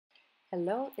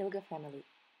Hello ILGA family!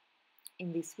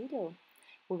 In this video,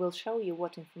 we will show you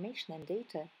what information and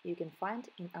data you can find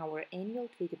in our annual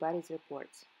Treaty Bodies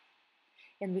reports.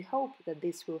 And we hope that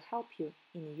this will help you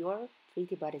in your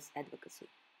Treaty Bodies advocacy.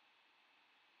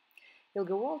 ILGA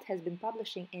World has been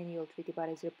publishing annual Treaty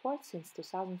Bodies reports since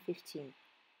 2015,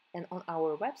 and on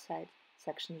our website,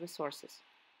 section Resources,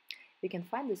 you can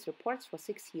find these reports for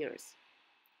 6 years,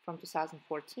 from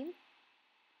 2014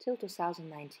 till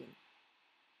 2019.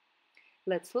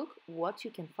 Let's look what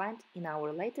you can find in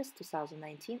our latest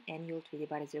 2019 Annual Treaty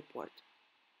Bodies Report.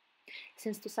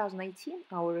 Since 2018,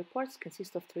 our reports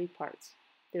consist of 3 parts: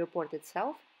 the report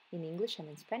itself, in English and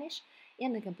in Spanish,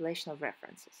 and a compilation of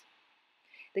references.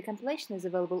 The compilation is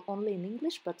available only in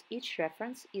English, but each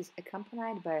reference is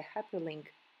accompanied by a hyperlink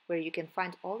where you can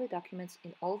find all the documents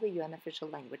in all the UN official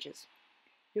languages.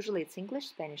 Usually it's English,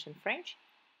 Spanish, and French,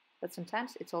 but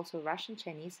sometimes it's also Russian,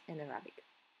 Chinese, and Arabic.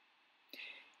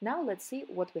 Now let's see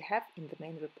what we have in the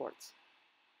main reports.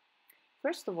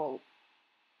 First of all,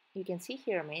 you can see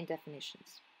here main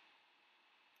definitions.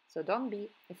 So don't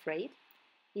be afraid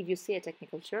if you see a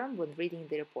technical term when reading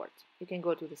the report. You can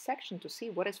go to the section to see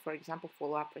what is, for example,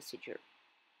 follow-up procedure.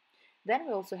 Then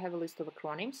we also have a list of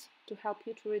acronyms to help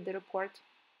you to read the report.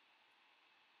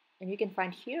 And you can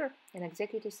find here an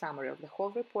executive summary of the whole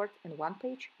report and one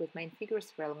page with main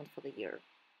figures relevant for the year.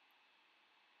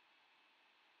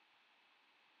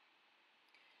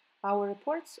 Our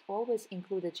reports always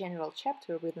include a general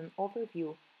chapter with an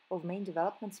overview of main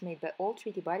developments made by all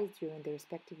treaty bodies during the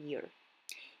respective year.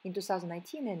 In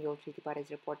 2019 Annual Treaty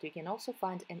Bodies Report, you can also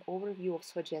find an overview of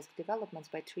SOGESC developments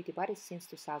by treaty bodies since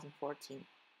 2014.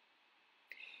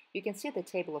 You can see the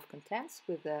table of contents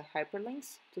with the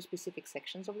hyperlinks to specific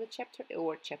sections of the chapter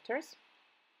or chapters.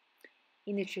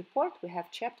 In each report, we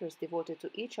have chapters devoted to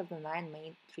each of the 9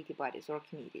 main treaty bodies or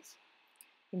committees.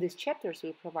 In these chapters,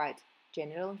 we provide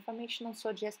general information on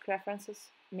SOGESC references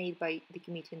made by the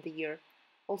committee in the year,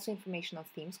 also information on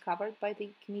themes covered by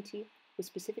the committee with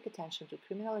specific attention to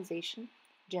criminalization,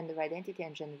 gender identity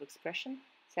and gender expression,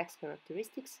 sex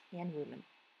characteristics, and women.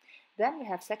 Then we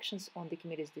have sections on the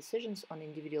committee's decisions on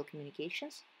individual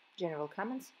communications, general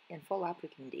comments, and follow-up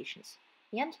recommendations,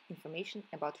 and information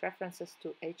about references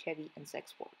to HIV and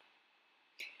sex work.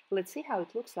 Let's see how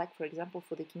it looks like, for example,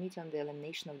 for the Committee on the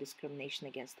Elimination of Discrimination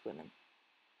Against Women.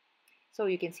 So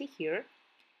you can see here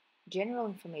general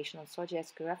information on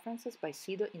SOGESC references by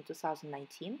CEDAW in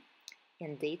 2019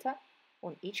 and data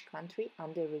on each country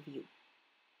under review.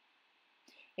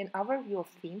 An overview of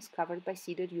themes covered by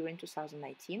CEDAW during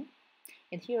 2019,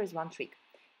 and here is one trick.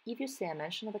 If you see a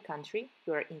mention of a country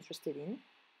you are interested in,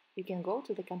 you can go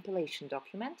to the compilation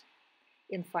document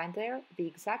and find there the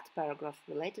exact paragraph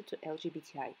related to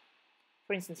LGBTI.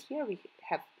 For instance, here we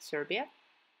have Serbia.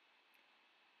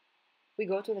 We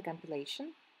go to the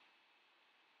compilation,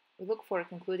 we look for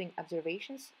concluding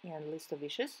observations and list of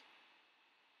issues.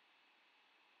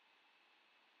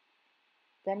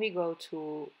 Then we go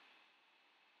to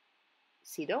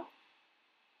CEDAW.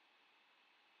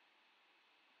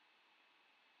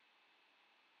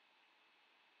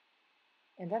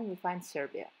 And then we find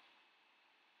Serbia.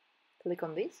 Click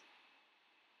on this.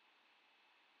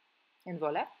 And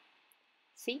voila,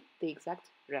 see the exact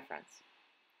reference.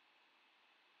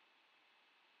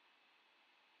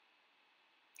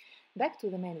 Back to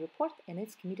the main report and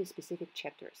its committee-specific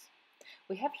chapters.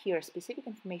 We have here specific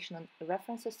information on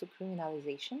references to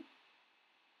criminalization,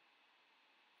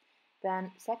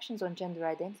 then sections on gender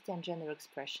identity and gender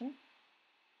expression,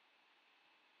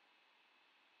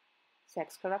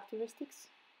 sex characteristics,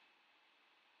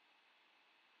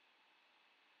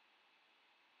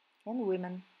 and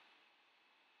women.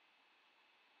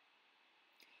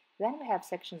 Then we have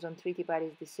sections on treaty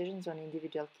bodies' decisions on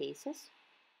individual cases,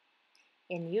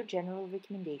 and new general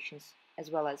recommendations,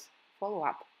 as well as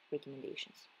follow-up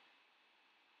recommendations.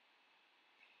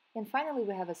 And finally,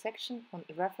 we have a section on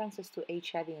references to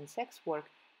HIV and sex work,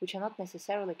 which are not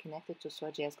necessarily connected to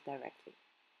SOGESC directly.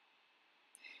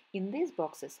 In these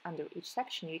boxes, under each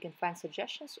section, you can find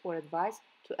suggestions or advice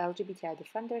to LGBTI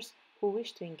defenders who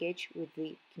wish to engage with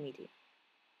the committee.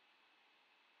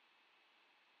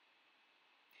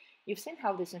 You've seen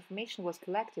how this information was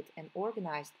collected and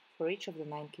organized for each of the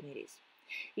 9 committees.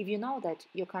 If you know that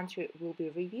your country will be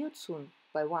reviewed soon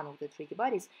by one of the treaty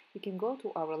bodies, you can go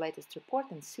to our latest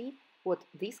report and see what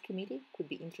this committee could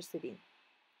be interested in.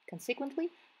 Consequently,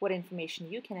 what information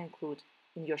you can include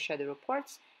in your shadow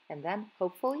reports, and then,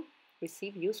 hopefully,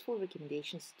 receive useful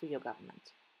recommendations to your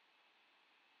government.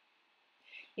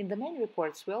 In the main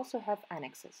reports, we also have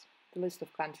annexes, the list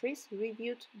of countries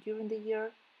reviewed during the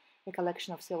year, a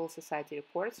collection of civil society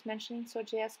reports mentioning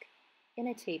SOGESC, and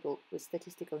a table with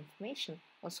statistical information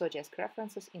on SOGIESC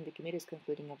references in the committee's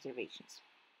concluding observations.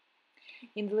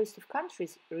 In the list of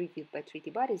countries reviewed by treaty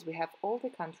bodies, we have all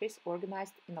the countries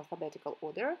organized in alphabetical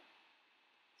order,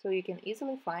 so you can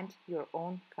easily find your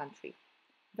own country.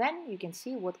 Then you can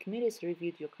see what committees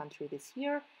reviewed your country this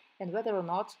year and whether or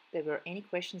not there were any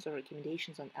questions or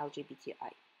recommendations on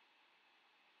LGBTI.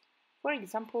 For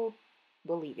example,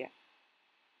 Bolivia.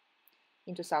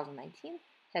 In 2019,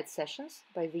 had sessions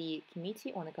by the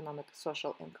Committee on Economic,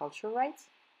 Social and Cultural Rights,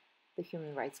 the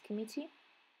Human Rights Committee,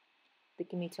 the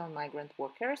Committee on Migrant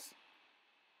Workers,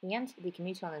 and the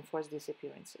Committee on Enforced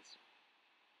Disappearances.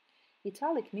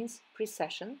 Italic means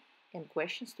pre-session and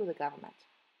questions to the government.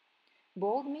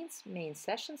 Bold means main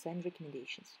sessions and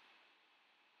recommendations.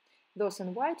 Those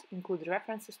in white include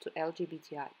references to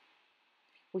LGBTI.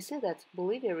 We see that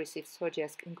Bolivia received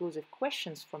SOGIESC inclusive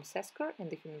questions from SESCR and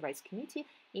the Human Rights Committee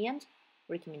and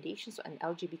recommendations on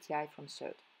LGBTI from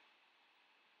CERD.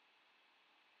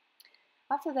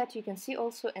 After that, you can see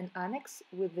also an annex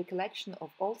with the collection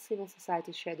of all civil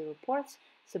society shadow reports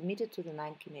submitted to the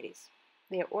 9 committees.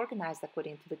 They are organized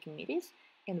according to the committees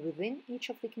and within each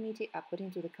of the committee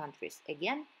according to the countries,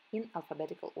 again in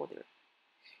alphabetical order.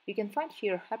 You can find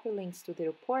here hyperlinks to the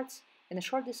reports and a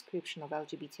short description of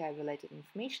LGBTI-related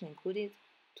information included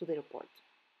to the report.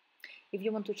 If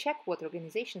you want to check what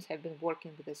organizations have been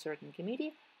working with a certain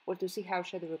committee or to see how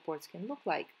shadow reports can look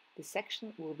like, this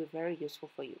section will be very useful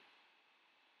for you.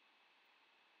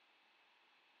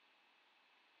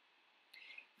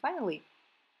 Finally,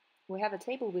 we have a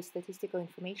table with statistical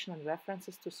information and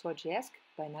references to SOGIESC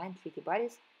by 9 treaty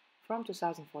bodies from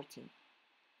 2014.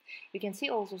 You can see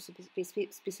also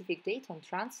specific data on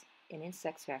trans and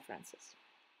intersex references.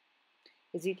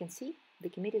 As you can see, the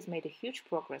committees made a huge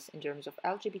progress in terms of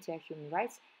LGBTI human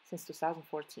rights since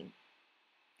 2014.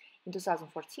 In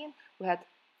 2014, we had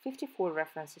 54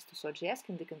 references to SOGIESC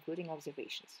in the concluding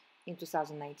observations. In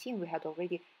 2019, we had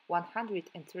already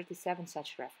 137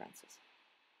 such references.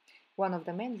 One of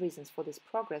the main reasons for this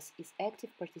progress is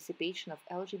active participation of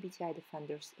LGBTI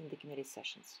defenders in the committee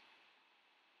sessions.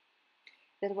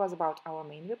 That was about our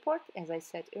main report. As I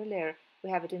said earlier, we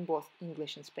have it in both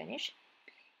English and Spanish.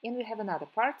 And we have another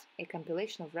part, a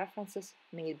compilation of references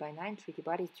made by 9 treaty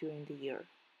bodies during the year.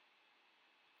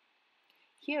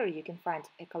 Here you can find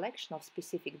a collection of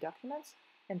specific documents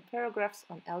and paragraphs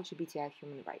on LGBTI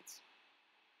human rights.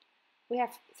 We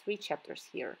have 3 chapters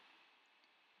here: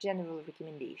 general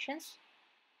recommendations,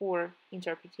 or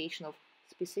interpretation of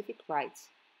specific rights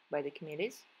by the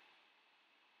committees,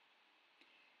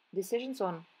 decisions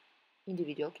on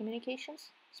individual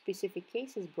communications, specific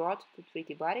cases brought to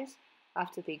treaty bodies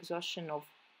after the exhaustion of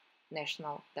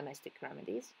national domestic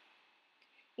remedies,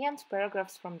 and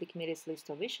paragraphs from the committee's list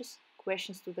of issues,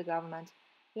 questions to the government,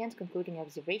 and concluding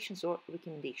observations or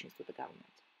recommendations to the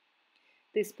government.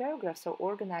 These paragraphs are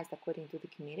organized according to the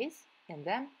committees and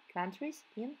then countries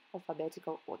in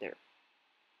alphabetical order.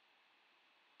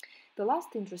 The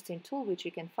last interesting tool which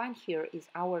you can find here is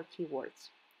our keywords.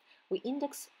 We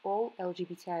index all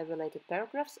LGBTI-related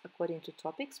paragraphs according to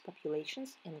topics,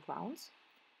 populations, and grounds.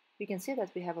 You can see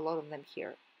that we have a lot of them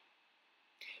here.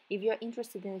 If you are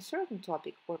interested in a certain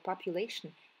topic or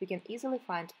population, you can easily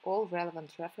find all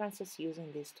relevant references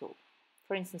using this tool.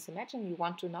 For instance, imagine you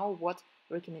want to know what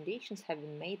recommendations have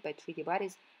been made by treaty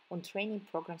bodies on training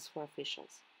programs for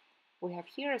officials. We have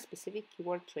here a specific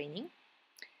keyword training.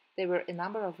 There were a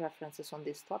number of references on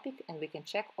this topic and we can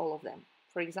check all of them.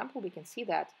 For example, we can see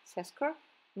that SESCR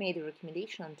made a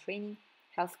recommendation on training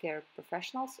healthcare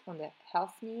professionals on the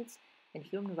health needs and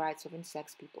human rights of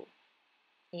intersex people.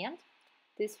 And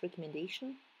this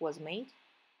recommendation was made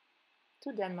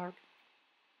to Denmark.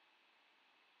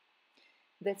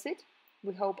 That's it.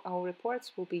 We hope our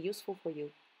reports will be useful for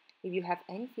you. If you have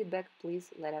any feedback, please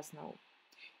let us know.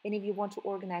 And if you want to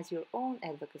organize your own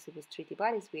advocacy with treaty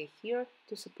bodies, we are here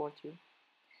to support you.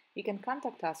 You can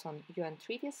contact us on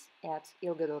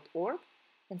untreaties@ilga.org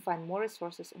and find more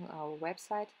resources on our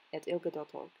website at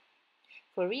ilga.org.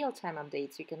 For real-time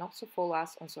updates, you can also follow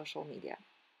us on social media.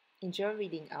 Enjoy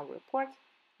reading our report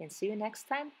and see you next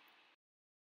time.